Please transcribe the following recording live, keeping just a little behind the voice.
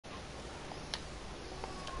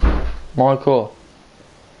Michael,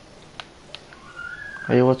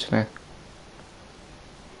 are you watching it?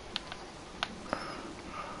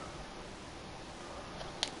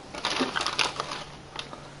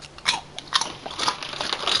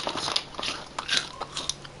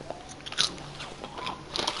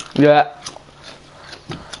 Yeah.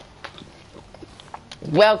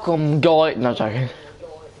 Welcome, guy. No, joking.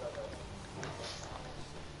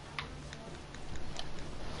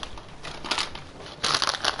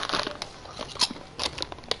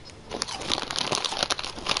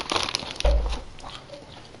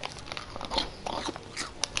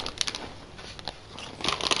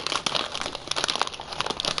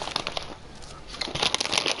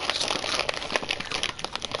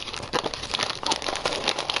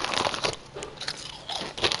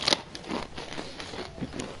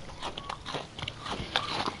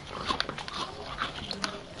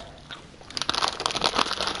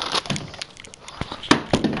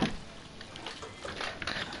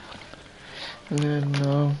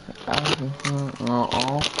 No.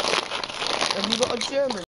 Have you got a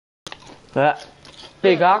German? Yeah.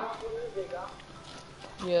 Bigger.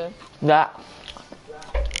 Yeah. Yeah.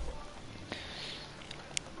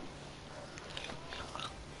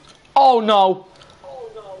 Oh no!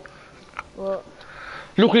 What?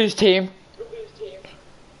 Look at his team.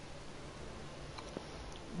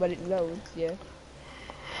 But it loads, yeah.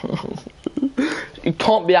 It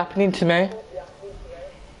can't be happening to me.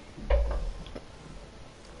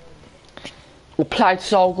 We played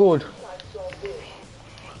so good.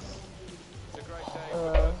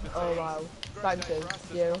 Oh wow. Sanchez,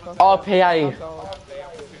 yeah. RPA.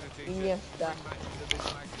 Iniesta.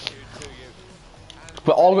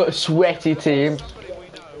 But I got a sweaty team.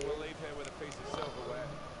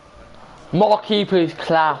 My keeper is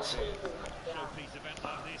class.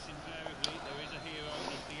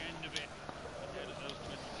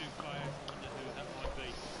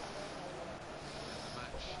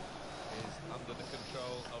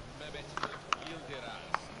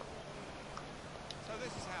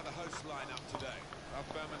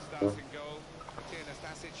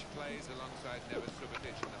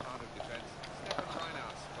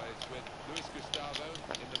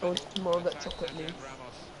 Oh, it's more of that chocolate leaf.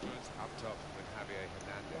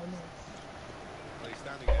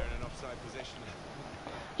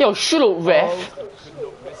 Yo, shut up, ref.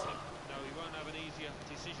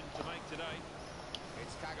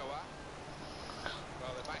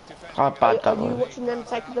 How bad that Are you was. watching them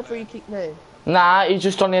take the free kick now? Nah, he's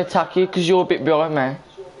just on the attack here because you're a bit behind me.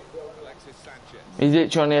 He's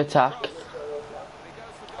literally on the attack.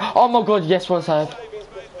 Oh my god, yes, one save.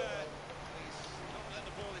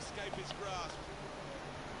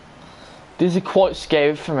 This is quite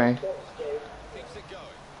scary for me.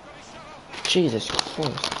 Jesus Christ.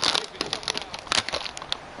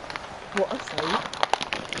 What a save.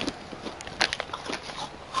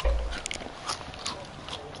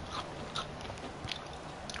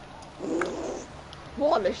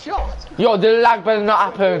 What a shot. Yo, the lag better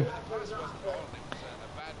not happen.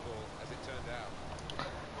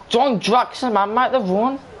 John Draxler, man, make the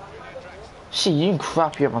run. See, you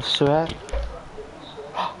crap you, I swear.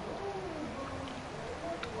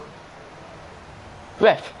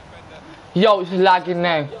 Ref. Yo, it's lagging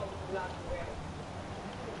now.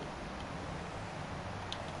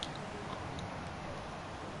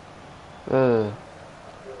 Oh.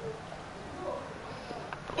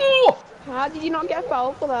 How did you not get a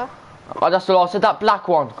foul for that? Oh, that's what I said, that black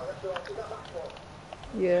one.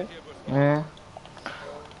 Yeah. Yeah.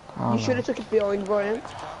 Oh, You should have took it behind, Ryan.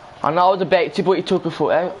 I know I was a bait to, but he took a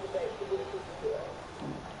foot out.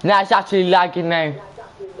 Now it's actually lagging now.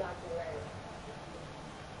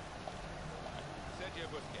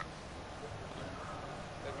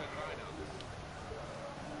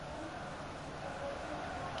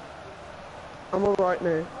 I'm alright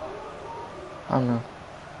now. I know.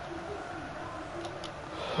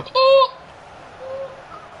 Oh!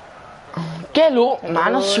 Get up,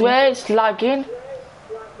 man, I swear it's lagging.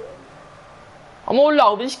 I'm all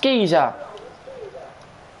over this geezer.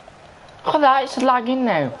 Look at that, it's lagging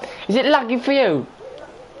now. Is it lagging for you?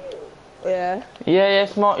 Yeah. Yeah,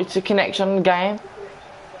 it's a connection on the game.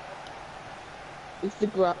 It's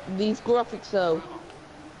these graphics though.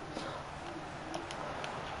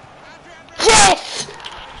 Yes!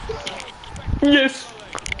 Yes!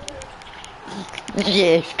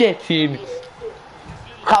 Yes, get in.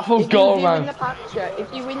 That was goal, man.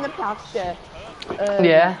 If you win the pasture,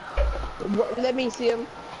 Yeah. Let me see him.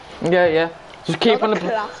 Yeah. Just keep on the.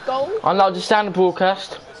 Class goal. I'm not just stand the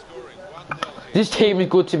broadcast. This team is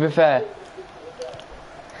good, to be fair.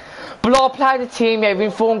 But I played a team, yeah, we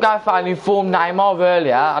informed Gareth Bale, informed Neymar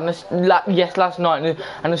earlier, and yes, last night,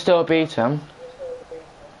 and I still beat them.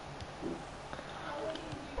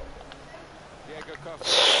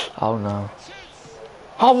 Oh no.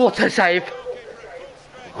 Oh, what a save!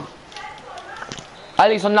 At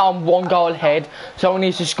least I know I'm 1 goal ahead, so I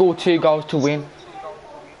need to score 2 goals to win.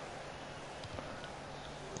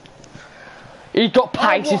 He got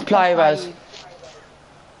pace, his player has.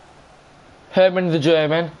 Herman the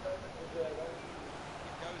German.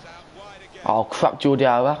 Oh crap, Jordi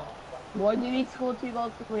Alba. Why do you need to score 2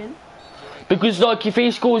 goals to win? Because like if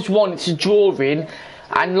he scores 1, it's a drawing,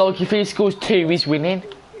 and like if he scores 2, he's winning.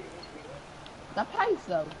 That pace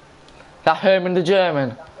though. That Herman the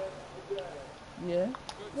German. Yeah.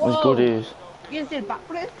 Was good as. You just did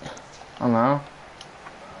backflip. I know.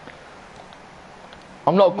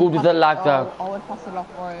 I'm not good with the lag though. I would pass it off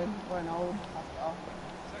Ryan. Ryan, I would pass it off.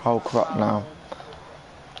 Oh crap now.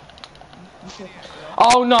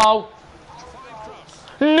 Oh no!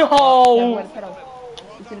 No!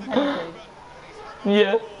 It's in a penalty.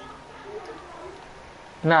 Yeah.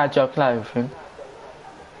 Nah, joke, like everything.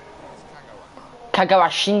 Kagawa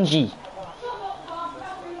Shinji.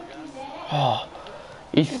 Oh.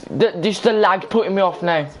 Just the lag putting me off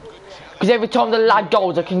now. Because every time the lag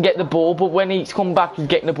goes, I can get the ball, but when he's come back, he's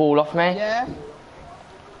getting the ball off me. Yeah.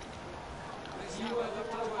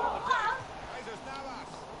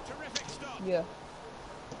 Yeah.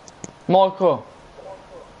 Michael.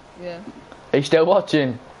 Yeah. Are you still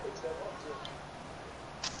watching?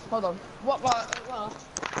 Hold on. What? What,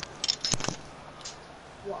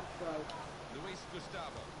 bro? Luis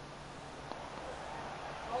Gustavo.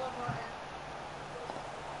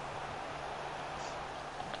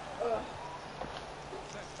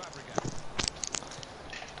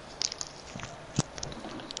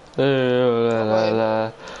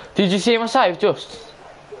 Did you see my save just?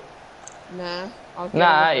 Nah.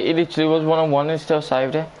 Nah, it literally was 1-on-1 and still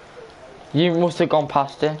saved it. You must have gone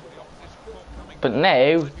past it. But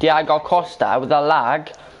now, Diego Costa with a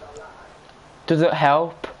lag doesn't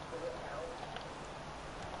help.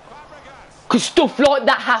 Cause stuff like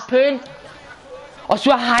that happen. I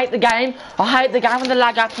swear I hate the game. I hate the game when the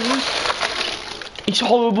lag happens. It's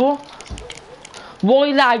horrible.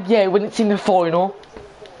 Why lag, yeah, when it's in the final?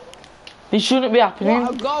 It shouldn't be happening.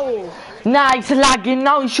 What a goal! Nah, it's lagging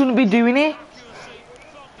now, it shouldn't be doing it.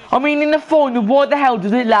 I mean, in the final, why the hell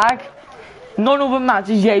does it lag? None other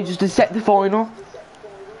matches, yeah, just to set the final.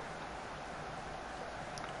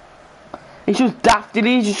 It's just daft, it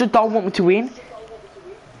is, just don't want me to win.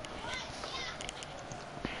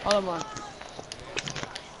 Hold on, man. Level.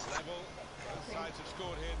 Both sides have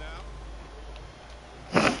scored here now.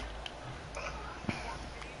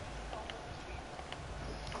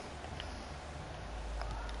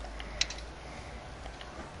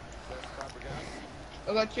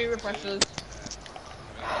 I've got 2 refreshers.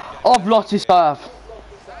 I've lost this serve.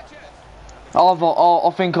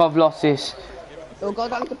 I think I've lost this. It'll go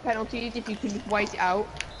down to penalties if you can just wait it out.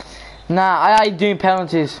 Nah, I ain't doing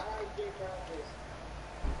penalties.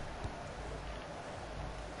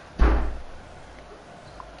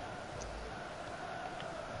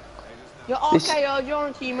 You're okay, you're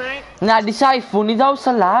on team, mate. Nah, this ain't funny though, it's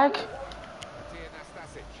a lag.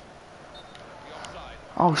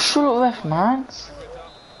 Oh, shut up, ref, man.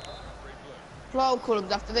 Flow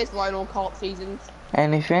clubs after this, why all co-op seasons?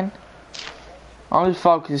 Anything. I'll just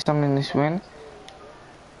focus on this win.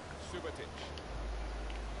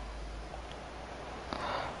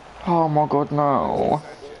 Oh my god, no.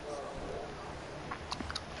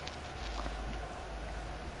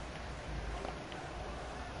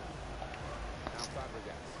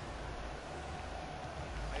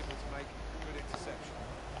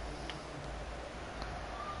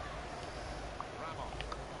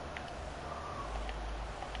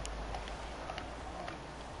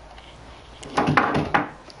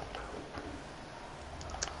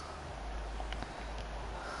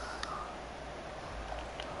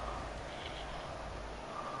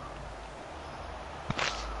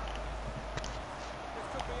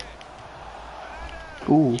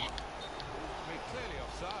 Ooh.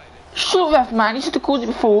 Shut up, ref, man. You should have called it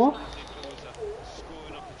before.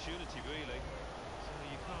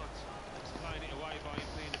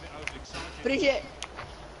 Finish it.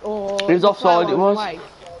 Or It was offside, it was. Diego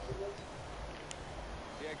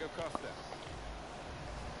Costa.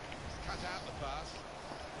 Cut out the pass.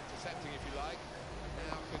 Intercepting if you like.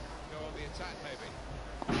 Now can go on the attack maybe.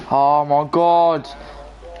 Oh my god. 2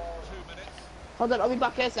 minutes. Hold on, I'll be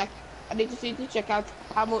back in a sec. I need to see to check out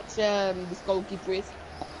how much this goalkeeper is.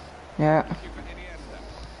 Yeah.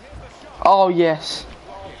 Oh yes.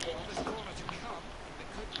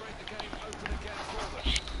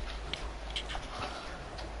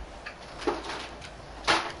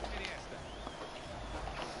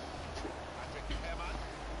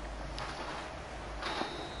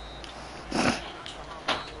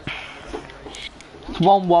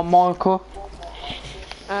 1-1, Michael.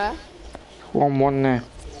 1-1 now.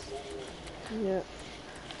 Yeah.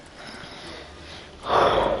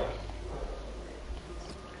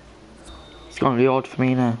 It's gonna be hard for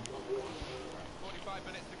me now. 45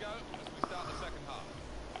 minutes to go as we start the second half.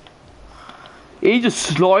 He's just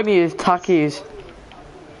slimy as tack is.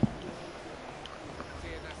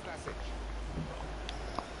 Tia Nastasic.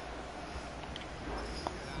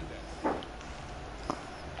 Hernandez.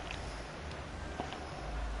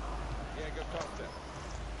 Diego Costa.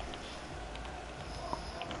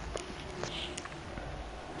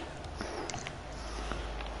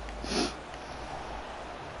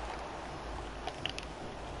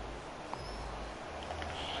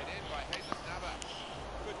 Played in by Jesus Navas.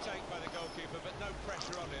 Good take by the goalkeeper, but no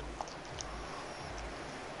pressure on him.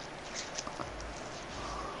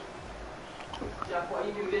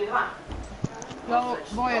 Yo,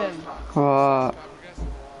 Ryan, Right.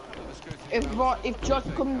 if Josh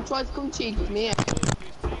tries to come cheat with me,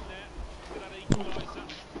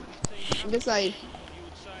 just say,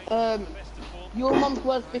 your mum's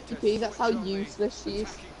worth 50p, that's how useless she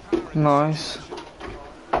is. Nice.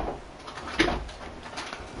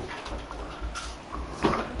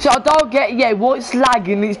 So I don't get, yeah, what's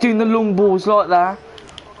lagging, it's doing the long balls like that.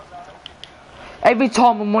 Every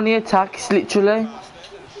time I'm on the attack, it's literally,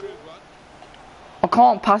 I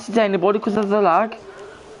can't pass it to anybody because of the lag.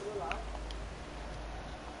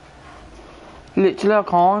 Literally, I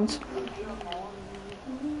can't.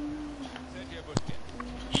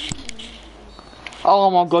 Oh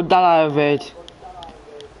my god, that overhead.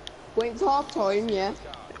 When it's half time, yeah,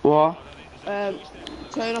 What?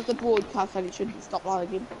 turn off the broadcast and it should stop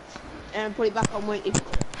lagging. And put it back on when it.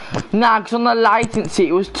 Nah, because on the latency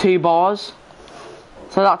it was 2 bars.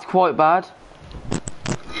 So that's quite bad.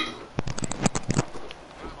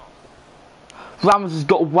 Ramos has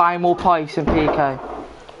got way more pace than PK.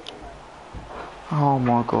 Oh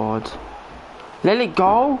my god. Let it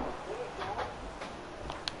go.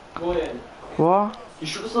 Ryan, What? you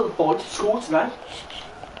should have started ball to score today.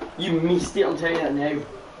 You missed it, I'm telling you that now.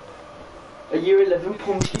 A year 11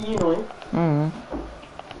 punch you know. Mm.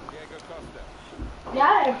 Diego Costa.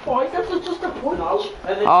 Yeah, fine, that's just a punch. No,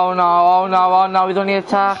 Oh no, oh no, oh no, he's on the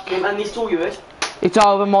attack. and this all yours. It's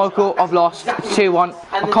over, Michael. I've lost. 2-1.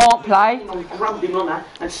 I can't play. You know, we grabbed him like that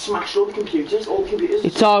and smashed all the computers,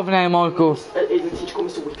 It's over now, Michael. The teacher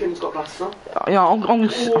comes to Wickham's got glasses on. Yeah, I'm All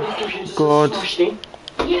the computers God. smashed in.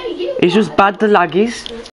 It's just bad, the lag is.